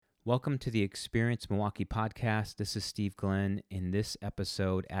Welcome to the Experience Milwaukee podcast. This is Steve Glenn. In this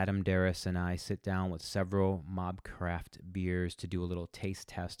episode, Adam Darris and I sit down with several Mobcraft beers to do a little taste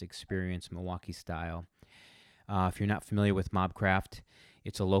test experience Milwaukee style. If you're not familiar with Mobcraft,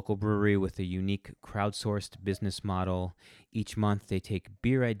 it's a local brewery with a unique crowdsourced business model. Each month, they take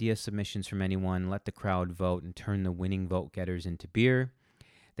beer idea submissions from anyone, let the crowd vote, and turn the winning vote getters into beer.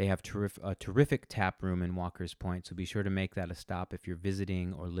 They have a terrific tap room in Walker's Point, so be sure to make that a stop if you're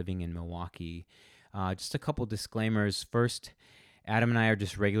visiting or living in Milwaukee. Just a couple disclaimers. First, Adam and I are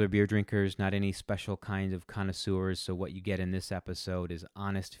just regular beer drinkers, not any special kind of connoisseurs, so what you get in this episode is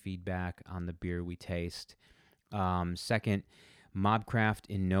honest feedback on the beer we taste. Second, Mobcraft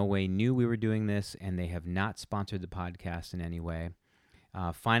in no way knew we were doing this, and they have not sponsored the podcast in any way.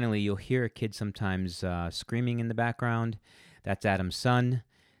 Finally, you'll hear a kid sometimes screaming in the background. That's Adam's son.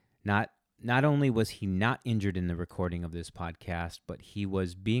 Not only was he not injured in the recording of this podcast, but he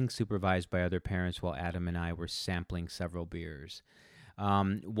was being supervised by other parents while Adam and I were sampling several beers.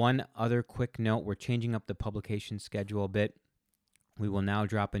 One other quick note, we're changing up the publication schedule a bit. We will now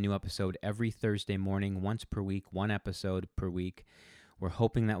drop a new episode every Thursday morning, once per week, one episode per week. We're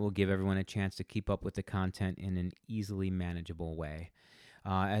hoping that will give everyone a chance to keep up with the content in an easily manageable way.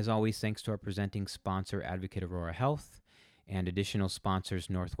 As always, thanks to our presenting sponsor, Advocate Aurora Health, and additional sponsors,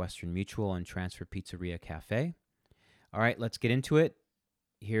 Northwestern Mutual and Transfer Pizzeria Cafe. All right, let's get into it.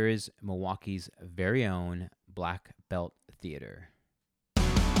 Here is Milwaukee's very own Black Belt Theater.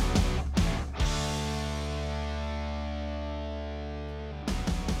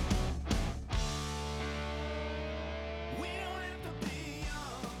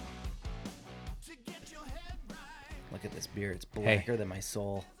 Look at this beer. It's blacker than my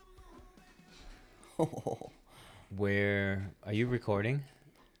soul. Where are you recording?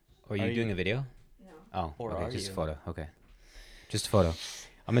 Or are you doing a video? No. Oh, Or okay, are just you? a photo. Okay. Just a photo.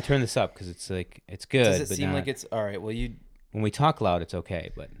 I'm going to turn this up because it's like, it's good. Does it but seem not, like it's all right? Well, when we talk loud, it's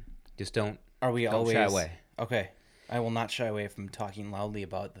okay, but just don't are we always shy away. Okay, I will not shy away from talking loudly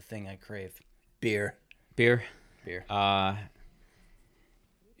about the thing I crave. Beer. Beer.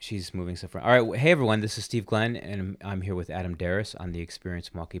 She's moving stuff around. All right. Hey, everyone. This is Steve Glenn, and I'm here with Adam Darris on the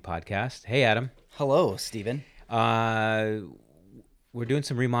Experience Milwaukee podcast. Hey, Adam. Hello, Steven. We're doing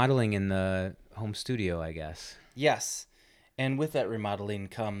some remodeling in the home studio, I guess. Yes, and with that remodeling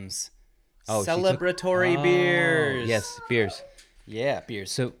comes Oh, celebratory beers. Yes, beers. Yeah,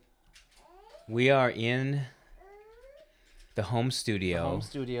 beers. So we are in the home studio. Home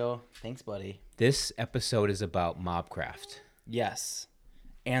studio. Thanks, buddy. This episode is about Mobcraft. Yes,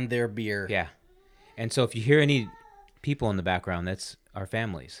 and their beer. Yeah. And so if you hear any people in the background, that's our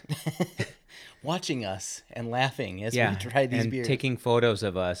families. Watching us and laughing as Yeah, we try these and beers. taking photos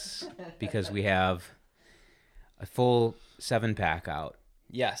of us because we have a full 7-pack out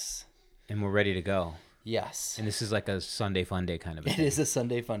Yes. and we're ready to go. Yes. And this is like a Sunday fun day kind of a It thing. is a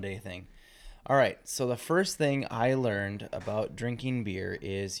Sunday fun day thing. All right. So the first thing I learned about drinking beer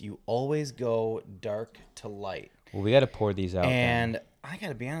is you always go dark to light. Well, we got to pour these out. And I got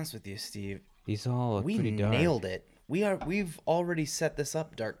to be honest with you, Steve. these all look We pretty dark. nailed it. We've already set this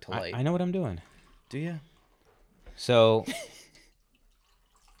up dark to light. I know what I'm doing. Do you? So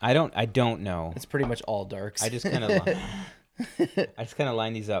I don't know. It's pretty much all darks. I just kind of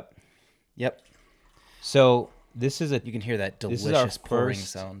line these up. Yep. So this is You can hear that this is our delicious pouring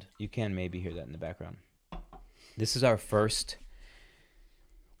first sound. You can maybe hear that in the background. This is our first.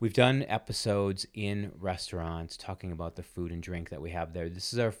 We've done episodes in restaurants talking about the food and drink that we have there.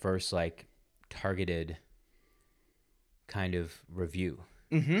 This is our first like targeted kind of review.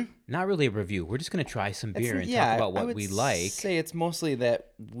 Mm-hmm. Not really a review. We're just going to try some beer and yeah, talk about I what would we like. Say it's mostly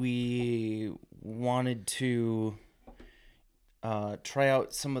that we wanted to try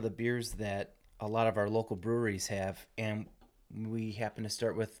out some of the beers that a lot of our local breweries have, and we happen to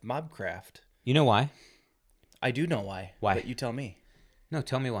start with Mobcraft. You know why? I do know why. Why? But you tell me. No,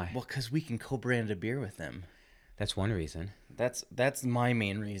 tell me why. Well, because we can co-brand a beer with them. That's one reason. That's my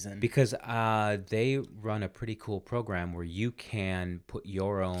main reason. Because they run a pretty cool program where you can put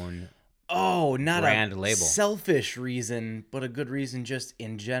your own. Oh, not brand a label. selfish reason, but a good reason just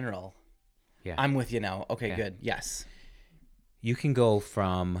in general. Yeah. I'm with you now. Okay, Yeah. good. Yes. You can go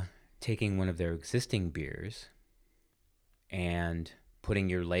from taking one of their existing beers and putting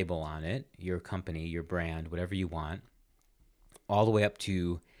your label on it, your company, your brand, whatever you want, all the way up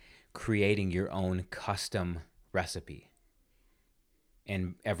to creating your own custom recipe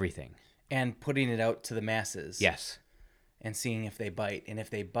and everything. And putting it out to the masses. Yes. And seeing if they bite. And if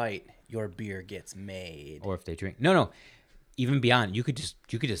they bite, your beer gets made. Or if they drink. No. Even beyond, you could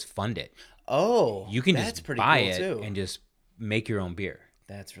just fund it. Oh, You can that's just pretty buy cool it too. and just make your own beer.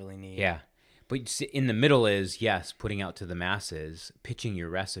 That's really neat. Yeah. But you see, in the middle is, yes, putting out to the masses, pitching your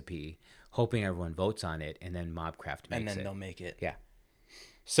recipe, hoping everyone votes on it, and then Mobcraft makes it. And then they'll make it. Yeah.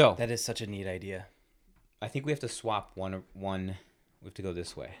 So That is such a neat idea. I think we have to swap one. We have to go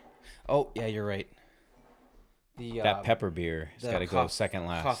this way. Oh, yeah, you're right. That pepper beer has got to go second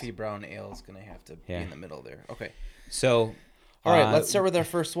last. Coffee brown ale is going to have to be in the middle there. Okay. So, all right, let's start with our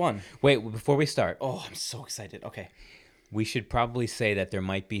first one. Wait, before we start. Oh, I'm so excited. Okay. We should probably say that there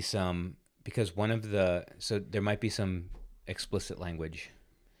might be some, because there might be some explicit language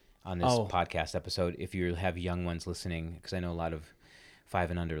on this podcast episode if you have young ones listening, because I know a lot of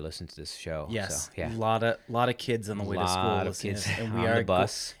 5 and under listen to this show. Yes, so, yeah. a lot of kids on the way to school listening, and we are the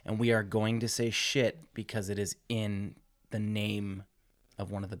bus, and we are going to say shit because it is in the name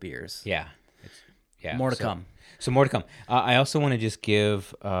of one of the beers. Yeah, More to come. So more to come. I also want to just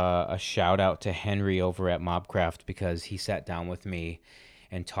give a shout out to Henry over at Mobcraft, because he sat down with me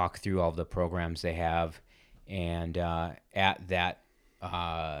and talked through all the programs they have, and at that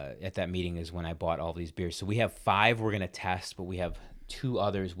meeting is when I bought all these beers. So we have 5 we're gonna test, but we have 2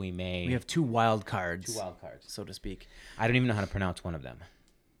 others we have 2 wild cards. 2 wild cards, so to speak. I don't even know how to pronounce one of them.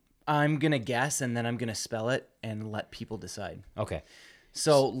 I'm gonna guess, and then I'm gonna spell it and let people decide. Okay.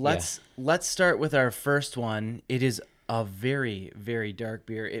 So let's start with our first one. It is a very, very dark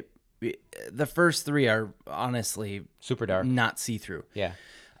beer. The first 3 are honestly super dark, not see through. Yeah.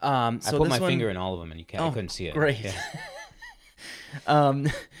 So I put my finger in all of them, and I couldn't see it. Great. Yeah.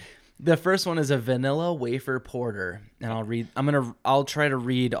 The first one is a vanilla wafer porter, and I'll try to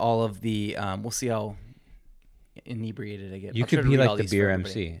read all of the. We'll see how inebriated I get. You could be like the beer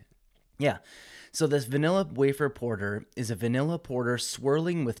MC. Yeah. So this vanilla wafer porter is a vanilla porter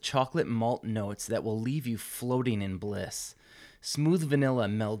swirling with chocolate malt notes that will leave you floating in bliss. Smooth vanilla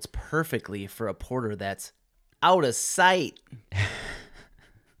melds perfectly for a porter that's out of sight.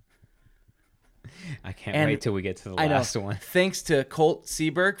 I can't wait till we get to the last one. Thanks to Colt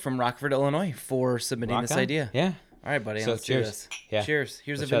Seberg from Rockford, Illinois, for submitting this idea. Yeah. All right, buddy. So let's cheers. do this. Yeah. Cheers.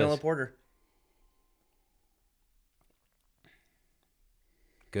 Here's a vanilla porter.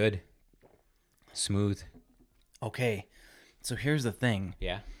 Good. Smooth. Okay. So here's the thing.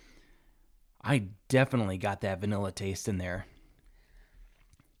 Yeah. I definitely got that vanilla taste in there.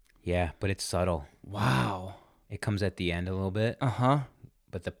 Yeah, but it's subtle. Wow. It comes at the end a little bit. Uh-huh.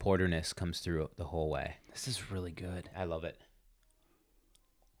 But the porterness comes through the whole way. This is really good. I love it.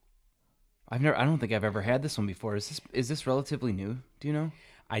 I don't think I've ever had this one before. Is this relatively new? Do you know?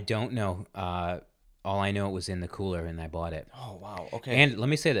 I don't know. All I know, it was in the cooler and I bought it. Oh, wow. Okay. And let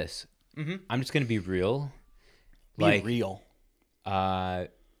me say this. Mm-hmm. I'm just going to be real. Be real.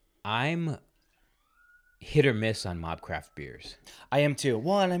 I'm hit or miss on Mobcraft beers. I am too.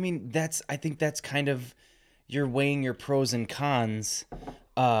 Well, and I mean, I think that's kind of, you're weighing your pros and cons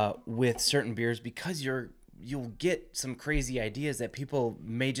with certain beers, because you'll get some crazy ideas that people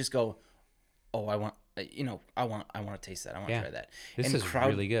may just go, oh, I want to taste that. I want to try that. This is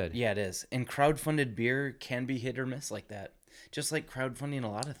really good. Yeah, it is. And crowdfunded beer can be hit or miss like that. Just like crowdfunding a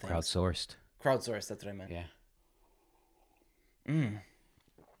lot of things. Crowdsourced. Crowdsourced, that's what I meant. Yeah.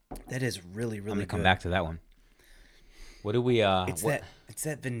 That is really, really good. I'm going to come back to that one. What do we... It's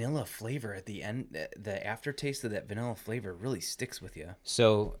that vanilla flavor at the end. The aftertaste of that vanilla flavor really sticks with you.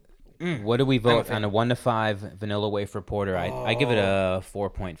 So, what do we vote on a 1 to 5 vanilla wafer porter? I give it a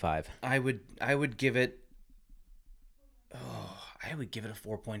 4.5. I would give it... I would give it a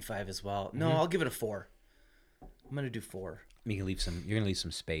 4.5 as well. No, I'll give it a 4. I'm going to do 4. You're gonna leave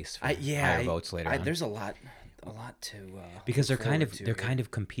some space for higher votes later on. There's a lot to because they're kind of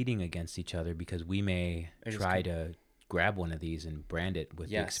competing against each other, because we may try to grab one of these and brand it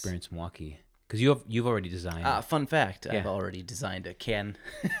with the Experience Milwaukee, because you've already designed. Fun fact: I've already designed a can,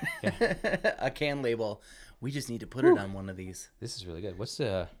 a can label. We just need to put it on one of these. This is really good. What's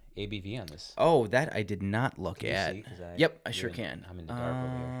the ABV on this? Oh, that I did not look at. Yep, I sure can. I'm in the dark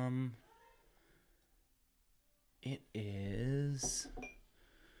over here. It is.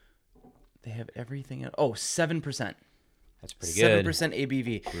 They have everything. 7%. That's pretty good. 7%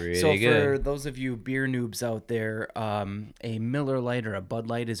 ABV. Pretty good. For those of you beer noobs out there, a Miller Lite or a Bud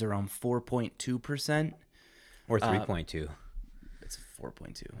Light is around 4.2%. Or 3.2. It's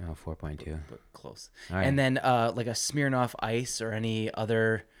 4.2. Oh, 4.2. But close. Right. And then like a Smirnoff Ice or any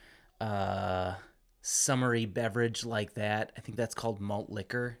other summery beverage like that, I think that's called malt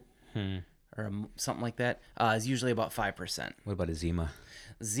liquor. Or something like that, is usually about 5%. What about a Zima?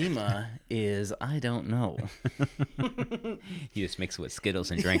 Zima is, I don't know. You just mix it with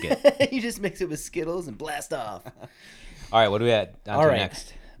Skittles and drink it. You just mix it with Skittles and blast off. All right, what do we at? On to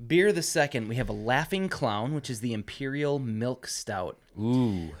next. Beer the second, we have a Laughing Clown, which is the Imperial Milk Stout.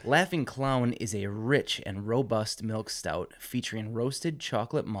 Ooh. Laughing Clown is a rich and robust milk stout featuring roasted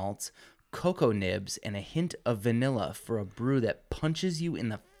chocolate malts, cocoa nibs, and a hint of vanilla for a brew that punches you in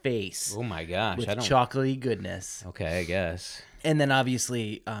the face Oh my gosh. with I don't. chocolatey goodness. Okay, I guess. And then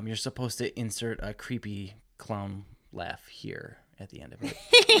obviously, you're supposed to insert a creepy clown laugh here at the end of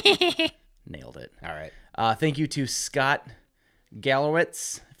it. Nailed it. All right. Thank you to Scott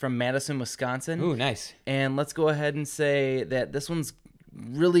Gallowitz from Madison, Wisconsin. Ooh, nice. And let's go ahead and say that this one's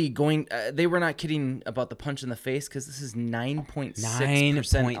really going. They were not kidding about the punch in the face because this is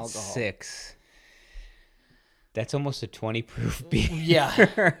 9.6% alcohol. 9.6. That's almost a 20 proof beer. Yeah.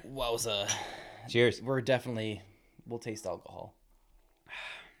 Wowza. Cheers. We'll taste alcohol.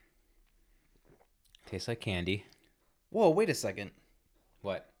 Tastes like candy. Whoa, wait a second.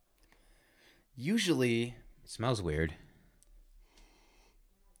 What? Usually, It smells weird.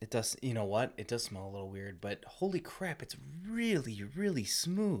 it does, you know what? It does smell a little weird, but holy crap, it's really, really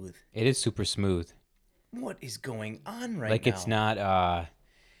smooth. It is super smooth. What is going on right Like now? it's not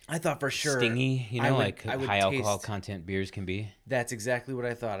I thought for sure. stingy, you I know, would- like I would high alcohol taste- content beers can be. That's exactly what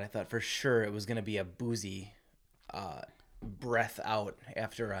I thought. I thought for sure it was going to be a boozy breath out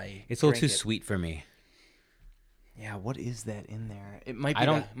after I. It's a little drank too it. sweet for me. Yeah, what is that in there? It might be I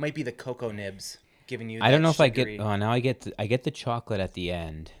don't- might be the cocoa nibs giving you. I don't that know if I sugary- get. Oh, now I get the chocolate at the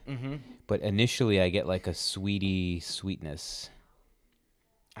end, but initially I get like a sweetness.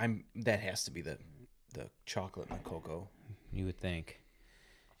 That has to be the chocolate and the cocoa. You would think.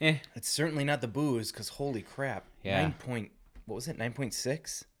 It's certainly not the booze because holy crap. Yeah. What was it?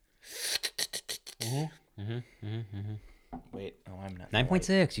 9.6. Wait, oh, I'm not.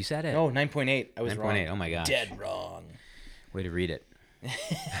 9.6. You said it. No, 9.8. I was wrong. 9.8. Oh my gosh. Dead wrong. Way to read it.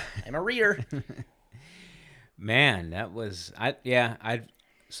 I'm a reader. Man, that was I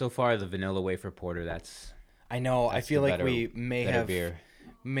so far the vanilla wafer porter. That's I know. I That's feel the like better- we better beer.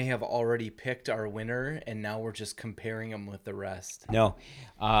 may have already picked our winner, and now we're just comparing them with the rest. No,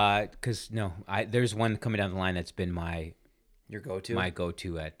 there's one coming down the line that's been my Your go-to.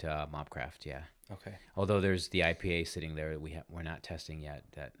 go-to at Mobcraft. Yeah. Okay. Although there's the IPA sitting there that we're not testing yet.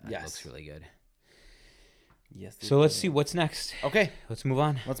 That Yes. looks really good. Yes. So let's see what's next. Okay, Let's move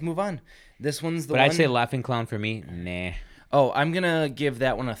on. let's move on. This one's the But one. I'd say Laughing Clown for me. Nah. Oh, I'm gonna give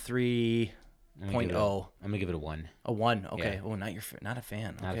that one a 3.0. I'm gonna give it a 1. A 1. Okay. Yeah. Oh, not a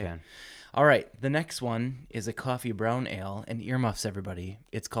fan. Not okay. a fan. All right. The next one is a coffee brown ale, and earmuffs, everybody.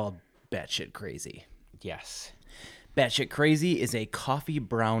 It's called Batshit Crazy. Yes. Batshit Crazy is a coffee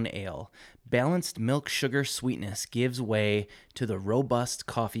brown ale. Balanced milk sugar sweetness gives way to the robust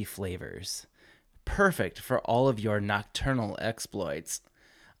coffee flavors. Perfect for all of your nocturnal exploits.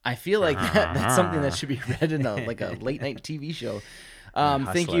 I feel like that's something that should be read in a late night TV show.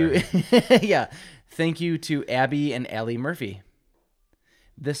 Thank you. Yeah. Thank you to Abby and Allie Murphy.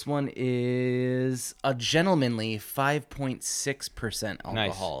 This one is a gentlemanly 5.6%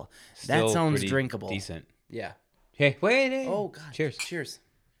 alcohol. That Still sounds pretty drinkable. Decent. Yeah. Hey, wait. Hey. Oh God! Cheers. Cheers.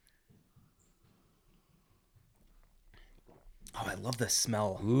 Oh, I love the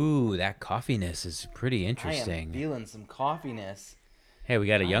smell. Ooh, that coffeeness is pretty I interesting. am feeling some coffeeness. Hey, we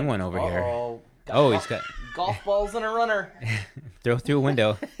got a young one over here. Uh-oh. Oh, he's got golf balls and a runner. throw through a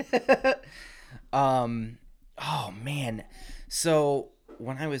window. Oh man. So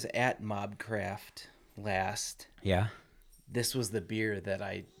when I was at Mobcraft last, Yeah. this was the beer that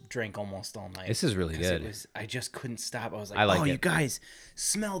I drank almost all night. This is really 'Cause good. I just couldn't stop. I was like, I like oh, it. you guys,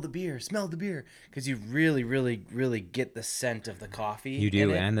 smell the beer, because you really, really, really get the scent of the coffee. You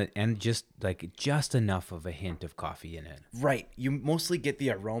do, in it. and just enough of a hint of coffee in it. Right. You mostly get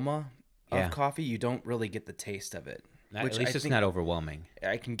the aroma Yeah. of coffee. You don't really get the taste of it. At least it's not overwhelming.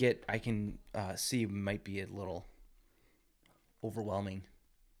 I can see might be a little overwhelming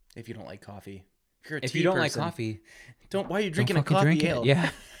if you don't like coffee. If you're a If tea you don't like person, coffee, why are you don't drinking a fucking coffee drink ale? it. Yeah.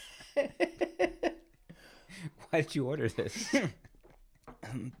 Why did you order this?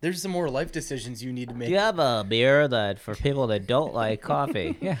 There's some more life decisions you need to make. Do you have a beer that for people that don't like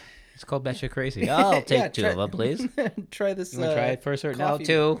coffee? Yeah. It's called Batshit Crazy. I'll take Yeah, two try- of them, please. Try this. You want to try it first or no? coffee-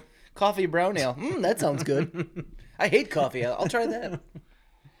 Two. Coffee brown ale. That sounds good. I hate coffee. I'll try that.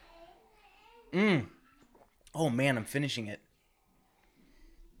 Oh man, I'm finishing it.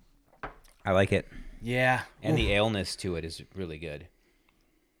 I like it. Yeah. And Ooh. the aleness to it is really good.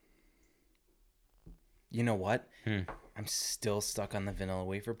 You know what? I'm still stuck on the vanilla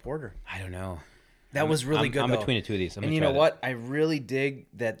wafer porter. I don't know. That was really good. I'm though. between the two of these. I'm And gonna you try know that. what? I really dig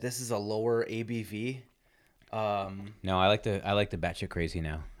that this is a lower ABV. No, I like the Batshit Crazy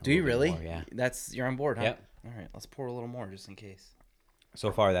now. A Do you little bit really? more, yeah. You're on board, huh? Yep. All right, let's pour a little more just in case.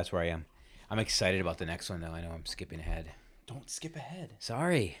 So far, that's where I am. I'm excited about the next one, though. I know I'm skipping ahead. Don't skip ahead.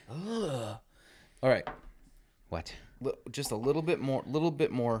 Sorry. Ugh. All right. What? Just a little bit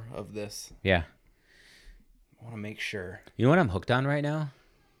more of this. Yeah. I want to make sure. You know what I'm hooked on right now?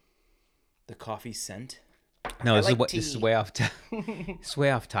 The coffee scent. No, I this like is tea. way off. It's way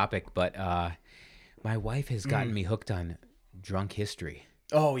off topic, but my wife has gotten me hooked on Drunk History.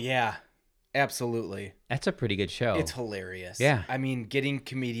 Oh yeah, absolutely. That's a pretty good show. It's hilarious. Yeah. I mean, getting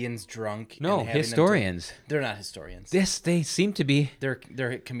comedians drunk. No, and having them historians. they're not historians. They seem to be. They're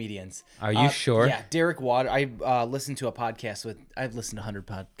comedians. Are you sure? Yeah, Derek Water. I listened to a podcast with. I've listened to 100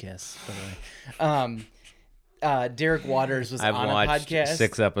 podcasts, by the way. Derek Waters was I've on a watched podcast.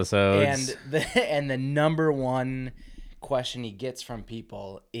 6 episodes. And the number one question he gets from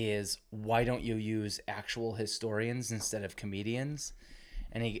people is, why don't you use actual historians instead of comedians?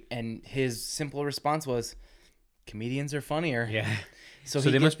 And his simple response was, comedians are funnier. Yeah. So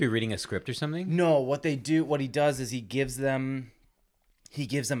they must be reading a script or something? No, what he does is he gives them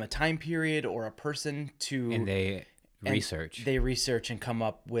a time period or a person to, And they research. They research and come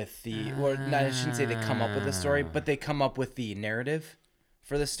up with I shouldn't say they come up with the story, but they come up with the narrative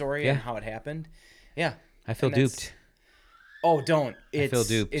for the story and how it happened. Yeah. I feel duped. Oh, don't. I feel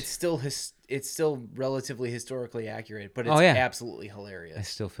duped. It's still relatively historically accurate, but it's absolutely hilarious. I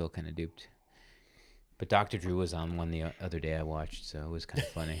still feel kind of duped. But Dr. Drew was on one the other day I watched, so it was kind of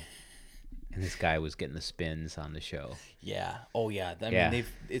funny. And this guy was getting the spins on the show. Yeah. Oh, yeah. I mean,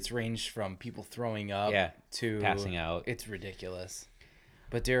 it's ranged from people throwing up to passing out. It's ridiculous.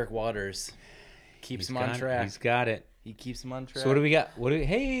 But Derek Waters keeps him on track. He's got it. He keeps him on track. So what do we got?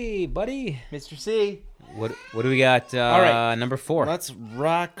 Hey, buddy. Mr. C. What do we got? All right. Number 4. Let's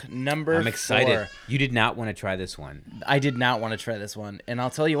rock number 4. I'm excited. You did not want to try this one. I did not want to try this one, and I'll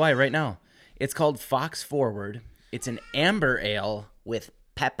tell you why right now. It's called Fox Forward. It's an amber ale with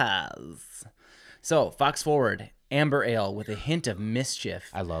peppers. So, Fox Forward, amber ale with a hint of mischief.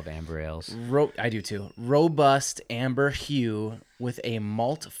 I love amber ales. I do too. Robust amber hue with a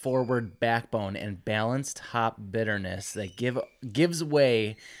malt-forward backbone and balanced hop bitterness that gives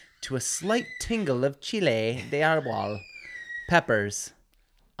way to a slight tingle of chile de árbol peppers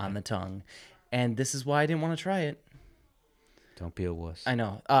on the tongue. And this is why I didn't want to try it. Don't be a wuss. I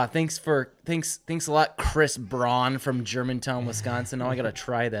know. Thanks a lot, Chris Braun from Germantown, Wisconsin. Now I gotta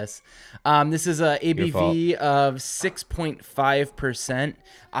try this. This is a ABV of 6.5%.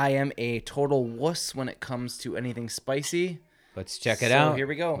 I am a total wuss when it comes to anything spicy. Let's check it out. Here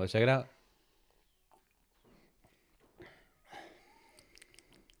we go. Let's check it out.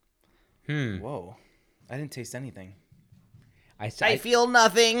 Whoa, I didn't taste anything. I feel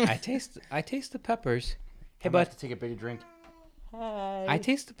nothing. I taste the peppers. Hey, I'm about bud. to take a big drink. I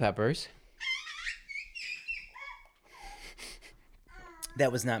taste the peppers.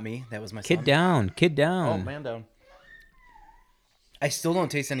 That was not me. That was my Kid son. down. Oh, man down. I still don't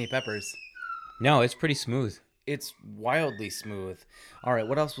taste any peppers. No, it's pretty smooth. It's wildly smooth. All right,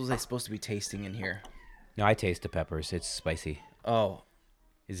 what else was I supposed to be tasting in here? No, I taste the peppers. It's spicy. Oh,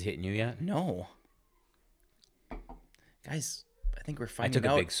 Is it hitting you yet? no. Guys, I think we're I finding took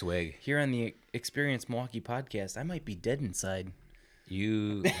a out big swig. here on the Experience Milwaukee podcast. I might be dead inside.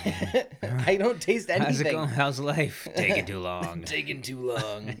 You. I don't taste anything. How's it going? How's life? Taking too long. Taking too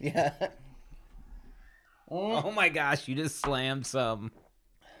long. Yeah. Oh my gosh! You just slammed some.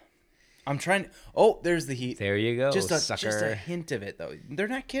 I'm trying. Oh, there's the heat. There you go, Just a sucker. hint of it, though. They're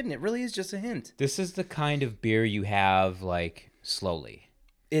not kidding. It really is just a hint. This is the kind of beer you have like slowly.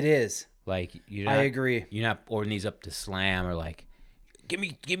 It is. Like you're I not, agree. You're not ordering these up to slam or like, give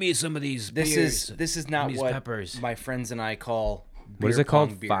me some of these. This beers. is not these what peppers. my friends and I call. What is beer it called?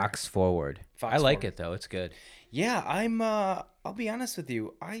 pong beer. Fox Forward. Fox I like Forward. it though. It's good. Yeah, I'm. I'll be honest with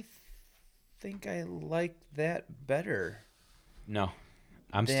you. I think I like that better. No,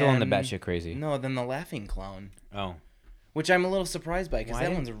 I'm still on the than- batshit crazy. No, than the Laughing Clown, Oh, which I'm a little surprised by because Why that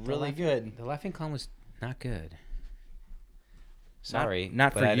did one's the really Laughing- good. the Laughing Clown was not good. Sorry,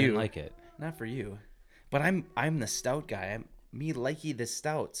 not but for I you. didn't like it. Not for you, but I'm the stout guy. Me likey the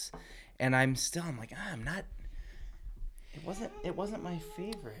stouts, and I'm like I'm not. It wasn't my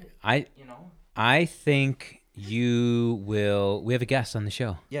favorite. You know. I think you will. We have a guest on the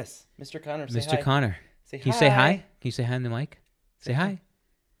show, Yes, Mr. Connor. Say Mr. hi. Connor. Say Can you say hi? hi. Can you say hi on the mic? Say hi.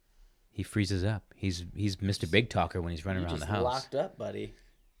 He freezes up. He's Mr. Big Talker when he's running You around just the house. locked up, buddy.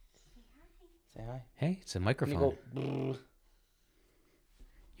 Say hi. Hey, it's a Can you microphone. go? "Brrr."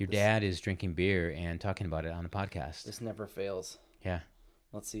 Your dad is drinking beer and talking about it on the podcast. This never fails. Yeah.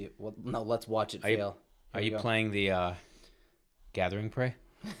 Let's see it. Well, no, let's watch it Are you- fail. Are Here you we playing the Gathering Prey?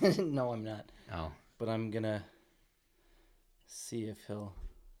 go. No, I'm not. Oh. But I'm gonna See if he'll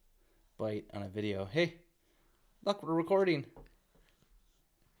bite on a video. Hey, look, we're recording.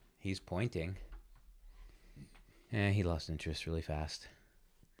 He's pointing. He lost interest really fast.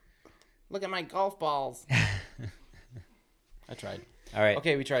 Look at my golf balls. I tried. All right.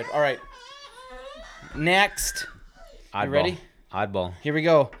 Okay, we tried. All right. Next. Oddball. You ready? Oddball. Here we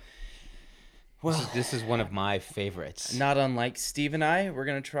go. Well, This is one of my favorites. not unlike Steve and I, we're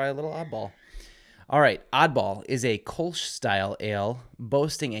going to try a little oddball. All right, Oddball is a Kolsch-style ale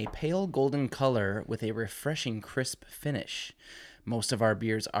boasting a pale golden color with a refreshing crisp finish. Most of our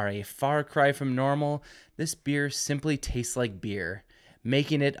beers are a far cry from normal. This beer simply tastes like beer,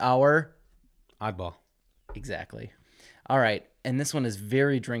 making it our... Oddball. Exactly. All right, and this one is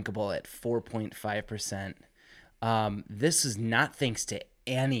very drinkable at 4.5%. This is not thanks to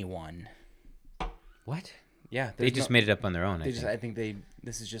anyone. What? Yeah, They just made it up on their own, I think. I think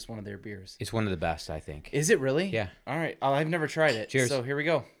this is just one of their beers. It's one of the best, I think. Is it really? Yeah. All right. I've never tried it. Cheers. So here we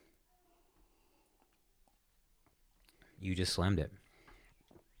go. You just slammed it.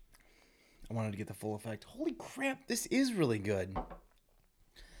 I wanted to get the full effect. Holy crap, this is really good.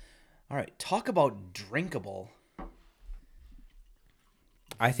 All right, talk about drinkable.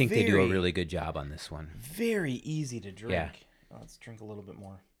 I think they do a Very- really good job on this one. Very easy to drink. Yeah. Let's drink a little bit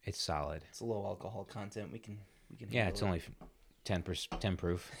more. It's solid. It's a low alcohol content. We can Yeah, it's handle only 10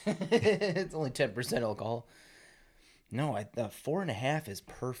 proof. it. It's only 10% alcohol. No, the 4.5 is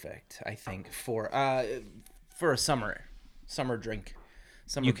perfect, I think, for a summer drink.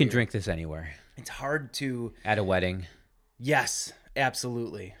 Summer You can beer. drink this anywhere. It's hard to... At a wedding, Yes,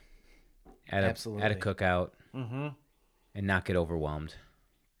 absolutely. at Absolutely. a cookout, and not get overwhelmed.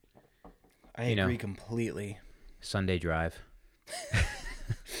 I You know. agree completely. Sunday drive.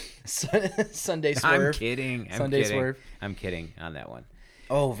 Sunday I'm swerve. kidding. Sunday swerve. I'm kidding on that one.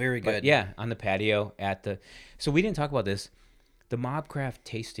 Oh, very good. But yeah, on the patio at the. So we didn't talk about this. The Mobcraft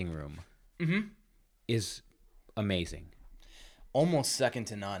tasting room is amazing. Almost second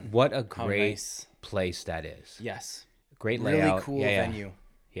to none. What a How great nice. place that is. Yes. Great Really layout. cool Yeah. venue.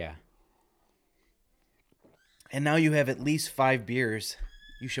 Yeah. And now you have at least 5 beers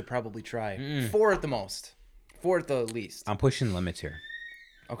you should probably try. 4 at the most. 4 at the least. I'm pushing limits here.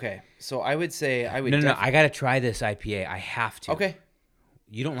 Okay. So I would say I would No. I gotta try this IPA. I have to. Okay.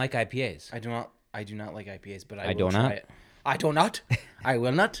 You don't like IPAs. I do not like IPAs, but I I will do try not. it. I do not. I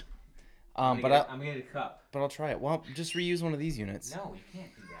will not. I'm gonna get a cup. But I'll try it. Well, just reuse one of these units. No, you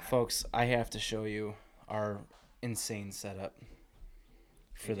can't do that. Folks, I have to show you our insane setup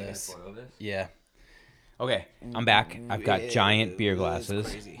for this. Yeah. Okay, I'm back. I've got giant beer It's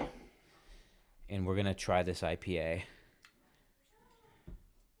glasses, crazy. and we're gonna try this IPA.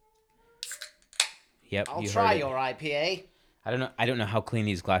 Yep, I'll you try heard it. your IPA. I don't know how clean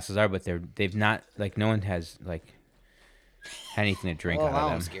these glasses are, but they've not like no one has like had anything to drink Well, out now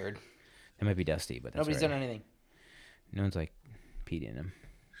of I'm them. scared. They might be dusty, but that's Nobody's all right. done anything. No one's like peed in them.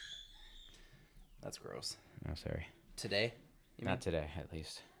 That's gross. Oh, sorry. Today? You Not today, at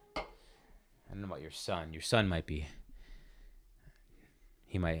least. I don't know about your son. Your son might be.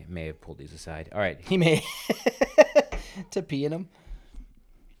 He may have pulled these aside. All right. He may to pee in them.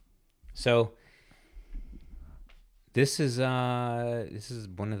 So this is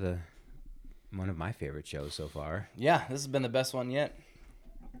one of my favorite shows so far. Yeah, this has been the best one yet.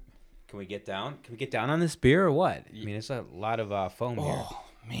 Can we get down? Can we get down on this beer or what? I mean, it's a lot of foam here. Oh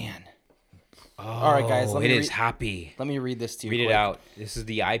man! Oh, All right, guys, let it me is read- hoppy. Let me read this to you. Read it quick. out. This is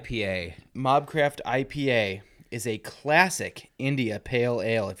the IPA. Mobcraft IPA is a classic India pale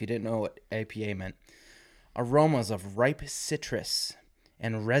ale. If you didn't know what IPA meant, aromas of ripe citrus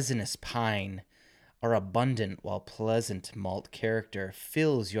and resinous pine are abundant, while pleasant malt character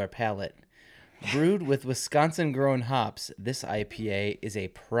fills your palate. Brewed with Wisconsin-grown hops, this IPA is a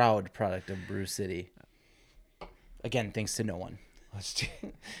proud product of Brew City. Again, thanks to no one. Thanks to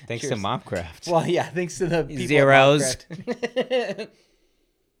Cheers. Mobcraft. Well, yeah, thanks to the people at Zeros. Mobcraft.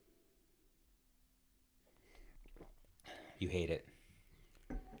 You hate it.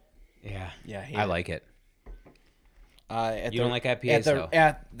 Yeah. Yeah, I hate I it. like it. At You don't like IPAs, though?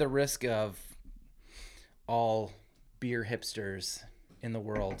 At the risk of all beer hipsters in the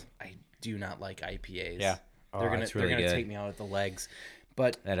world, I do not like IPAs. Yeah. Oh, they're it's really gonna good. take me out at the legs,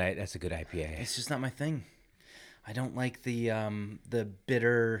 but That's a good IPA. it's just not my thing. I don't like the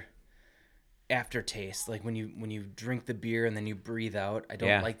bitter aftertaste. Like when you drink the beer and then you breathe out. I don't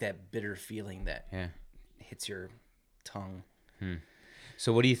Yeah. like that bitter feeling that Yeah. hits your tongue.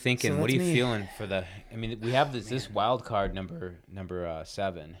 So what are you thinking? So What are you that's me. feeling for the? I mean, we have this wild card number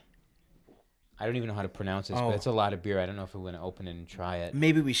 7. I don't even know how to pronounce this, Oh. but it's a lot of beer. I don't know if we're going to open it and try it.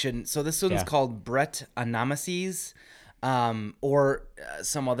 Maybe we shouldn't. So this one's Yeah. called Brett Anamases. Or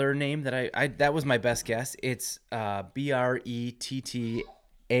some other name that I that was my best guess. It's Brettannomyces.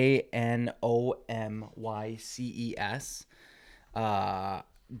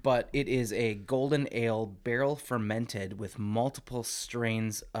 But it is a golden ale barrel fermented with multiple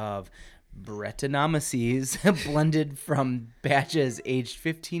strains of Brettanomyces blended from batches aged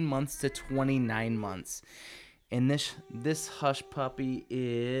 15 months to 29 months. And this hush puppy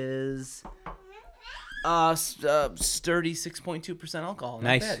is sturdy 6.2% alcohol. Not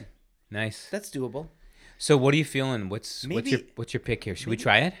Nice. bad. Nice. That's doable. So what are you feeling? What's Maybe- your pick here? Should we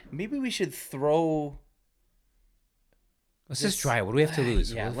try it? Maybe we should throw. Let's just try it. What do we have to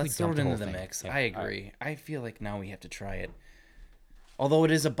lose? Yeah, What if we let's throw dump it whole into the thing? mix. Yeah, I all right. agree. I feel like now we have to try it. Although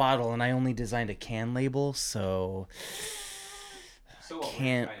it is a bottle, and I only designed a can label, so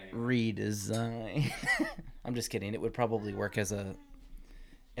can't redesign. I'm just kidding. It would probably work as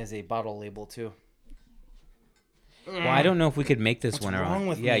a bottle label too. Well, I don't know if we could make this What's one our wrong own.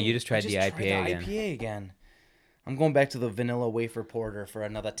 with Yeah, me? you just tried the I IPA again. IPA again. I'm going back to the vanilla wafer porter for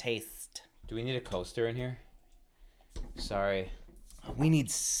another taste. Do we need a coaster in here? Sorry. We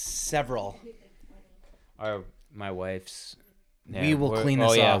need several. My wife's. We will we're- clean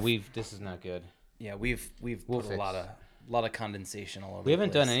this Oh yeah, off. this is not good. Yeah, we've We'll put a fix. lot of condensation all over. We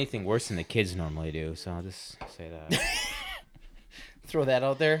haven't the done place. anything worse than the kids normally do, so I'll just say that. Throw that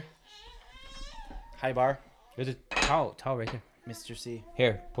out there. High bar, There's a towel right there. Mr. C.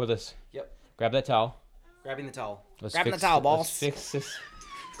 Here, pour this. Yep. Grab that towel. Grabbing the towel. Let's Grabbing fix, the towel, boss. Let's fix this.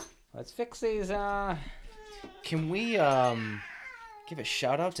 Let's fix these. Can we give a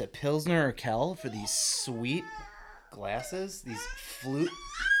shout out to Pilsner Urquell for these sweet glasses? These flute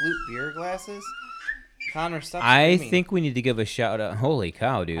beer glasses. Connor, stop I screaming. think we need to give a shout out. Holy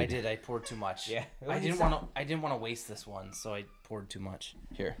cow, dude! I did. I poured too much. Yeah. I didn't want to waste this one, so I poured too much.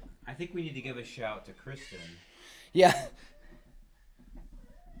 Here. I think we need to give a shout to Kristen. Yeah.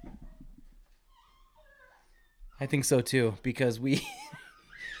 I think so too, because we.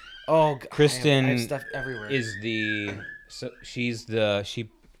 Oh, Kristen I have stuff everywhere. She's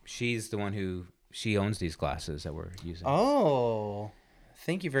the one who she owns these glasses that we're using. Oh,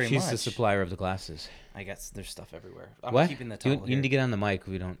 thank you very much. She's the supplier of the glasses. I guess there's stuff everywhere. I'm What? keeping the You towel need here. to get on the mic.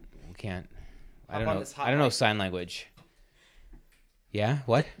 We can't. I Hop don't on know. this hot I don't know mic. sign language. Yeah.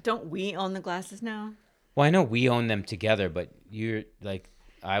 What? Don't we own the glasses now? Well, I know we own them together, but you're like,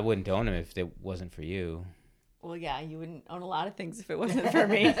 I wouldn't own them if it wasn't for you. Well, yeah, you wouldn't own a lot of things if it wasn't for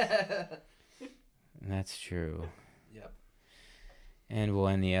me. That's true. Yep. And we'll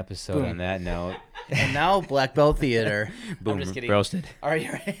end the episode Boom. on that note. And now Black Belt Theater. Boom, I'm just kidding. roasted. Are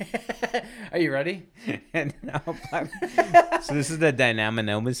you Are you ready? And now, so this is the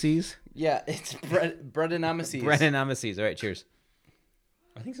Dynamonomaces. Yeah, it's Brettanomyces. Brettanomyces. All right, cheers.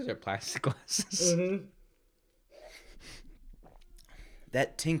 I think those are plastic glasses. Mm-hmm.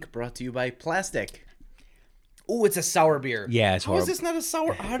 That tink brought to you by plastic. Oh, it's a sour beer. Yeah, it's How is horrible. this not a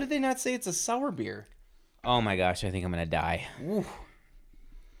sour? How did they not say it's a sour beer? Oh my gosh, I think I'm gonna die. Ooh.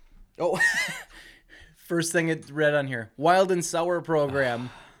 Oh, first thing it read on here: wild and sour program.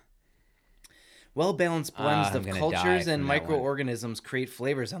 Well-balanced blends I'm of gonna cultures die and from that one. microorganisms create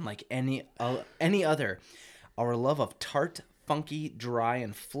flavors unlike any other. Our love of tart, funky, dry,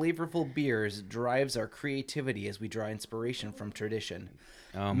 and flavorful beers drives our creativity as we draw inspiration from tradition.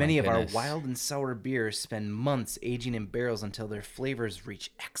 Oh, Many my of our goodness. wild and sour beers spend months aging in barrels until their flavors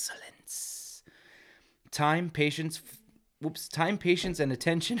reach excellence. Time, patience, and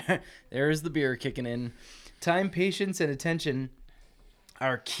attention. There's the beer kicking in. Time, patience, and attention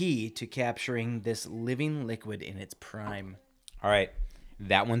are key to capturing this living liquid in its prime. All right,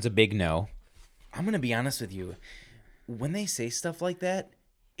 that one's a big no. I'm gonna be honest with you. When they say stuff like that,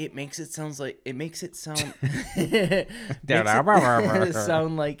 it makes it sound sound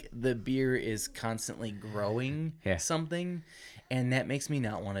like the beer is constantly growing Yeah. something, and that makes me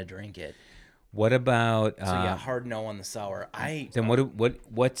not want to drink it. What about? So yeah, hard no on the sour. Then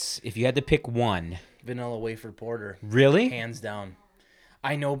what's if you had to pick one? Vanilla wafer porter, Really? hands down.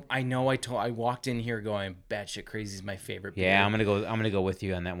 I know. I walked in here going batshit crazy is my favorite beer. Yeah, I'm gonna go with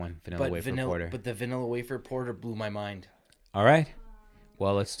you on that one. Vanilla but wafer porter. But the vanilla wafer porter blew my mind. All right.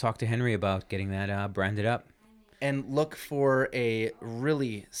 Well, let's talk to Henry about getting that branded up. And look for a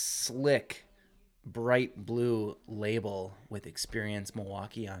really slick, bright blue label with Experience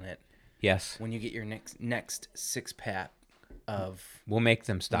Milwaukee on it Yes, when you get your next 6-pack of. we'll make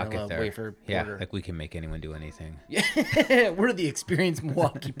them stock Vanilla it there. wafer Yeah, porter. like we can make anyone do anything. We're the Experience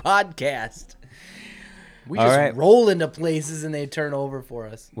Milwaukee podcast. We All just right. roll into places and they turn over for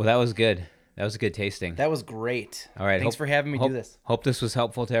us. Well, that was good. That was a good tasting. That was great. All right. Thanks for having me do this. Hope this was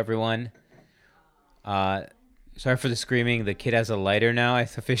helpful to everyone. Sorry for the screaming. The kid has a lighter now. I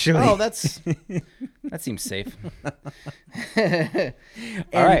officially. Oh, that seems safe.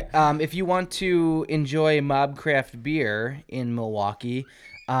 All right. If you want to enjoy Mobcraft beer in Milwaukee,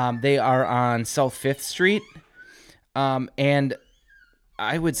 they are on South 5th Street. And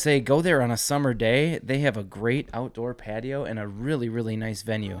I would say go there on a summer day. They have a great outdoor patio and a really, really nice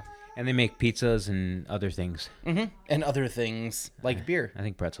venue. And they make pizzas and other things. Mm-hmm. And other things like beer. I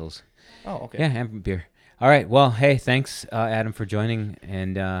think pretzels. Oh, okay. Yeah, and beer. All right. Well, hey, thanks, Adam, for joining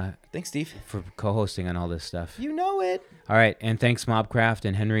and Thanks, Steve. for co-hosting on all this stuff. You know it. All right. And thanks, Mobcraft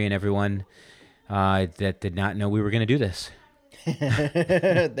and Henry and everyone that did not know we were going to do this.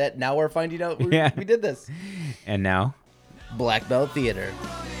 That now we're finding out we did this. And now? Black Belt Theater.